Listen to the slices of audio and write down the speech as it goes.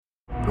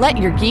Let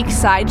your geek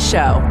side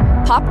show.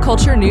 Pop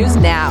culture news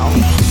now.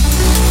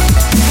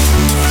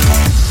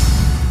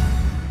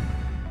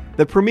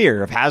 The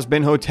premiere of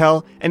Hazbin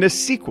Hotel and a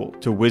sequel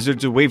to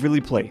Wizards of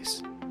Waverly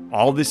Place.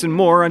 All this and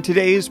more on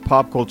today's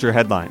Pop Culture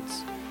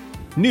Headlines.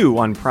 New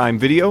on Prime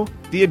Video,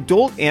 the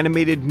adult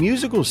animated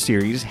musical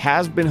series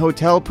Hazbin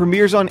Hotel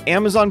premieres on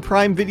Amazon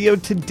Prime Video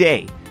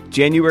today,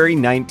 January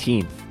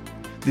 19th.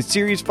 The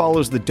series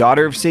follows the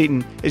daughter of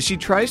Satan as she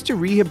tries to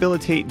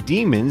rehabilitate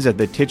demons at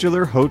the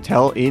titular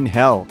hotel in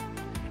hell.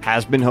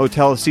 Hazbin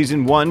Hotel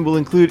Season 1 will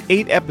include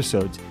 8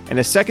 episodes, and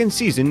a second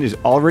season is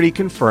already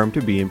confirmed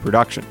to be in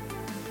production.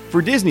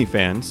 For Disney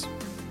fans,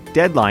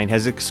 Deadline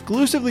has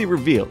exclusively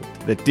revealed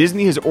that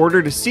Disney has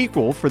ordered a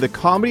sequel for the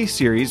comedy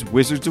series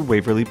Wizards of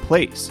Waverly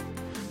Place.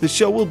 The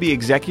show will be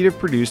executive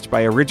produced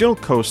by original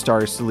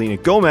co-stars Selena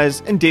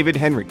Gomez and David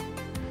Henry.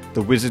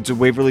 The Wizards of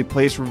Waverly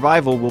Place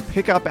revival will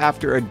pick up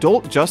after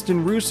adult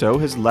Justin Russo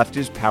has left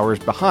his powers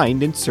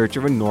behind in search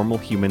of a normal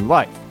human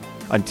life,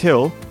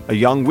 until a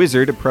young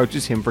wizard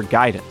approaches him for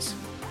guidance.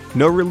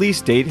 No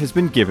release date has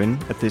been given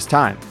at this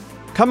time.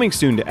 Coming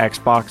soon to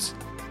Xbox,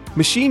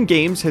 Machine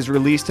Games has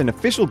released an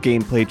official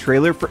gameplay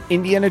trailer for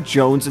Indiana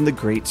Jones and the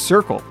Great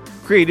Circle,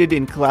 created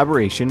in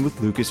collaboration with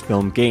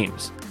Lucasfilm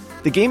Games.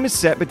 The game is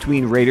set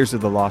between Raiders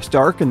of the Lost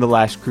Ark and The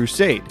Last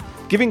Crusade,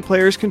 giving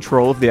players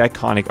control of the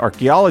iconic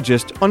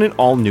archaeologist on an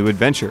all-new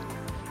adventure.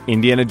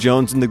 Indiana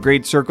Jones and the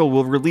Great Circle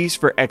will release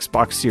for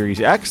Xbox Series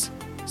X,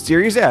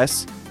 Series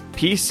S,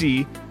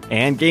 PC,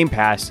 and Game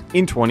Pass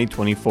in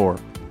 2024.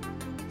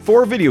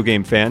 For video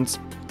game fans,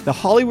 The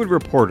Hollywood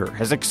Reporter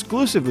has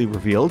exclusively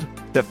revealed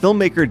that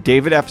filmmaker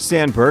David F.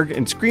 Sandberg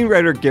and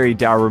screenwriter Gary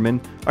Dauberman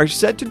are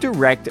set to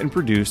direct and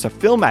produce a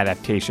film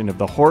adaptation of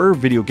the horror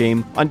video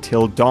game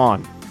Until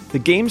Dawn. The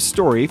game's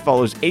story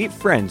follows 8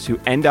 friends who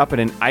end up in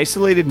an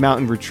isolated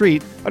mountain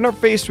retreat and are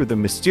faced with a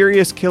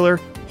mysterious killer,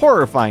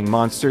 horrifying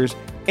monsters,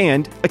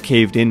 and a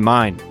caved-in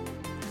mine.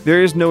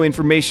 There is no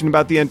information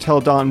about the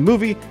Until Dawn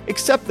movie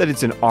except that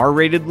it's an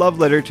R-rated love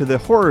letter to the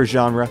horror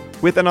genre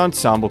with an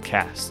ensemble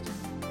cast.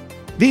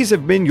 These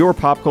have been your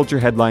Pop Culture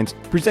Headlines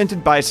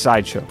presented by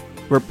Sideshow,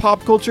 where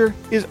pop culture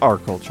is our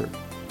culture.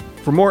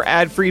 For more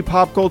ad-free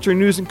pop culture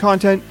news and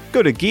content,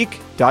 go to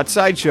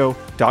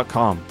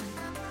geek.sideshow.com.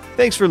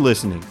 Thanks for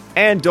listening,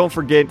 and don't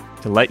forget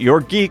to let your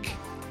geek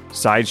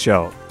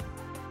sideshow.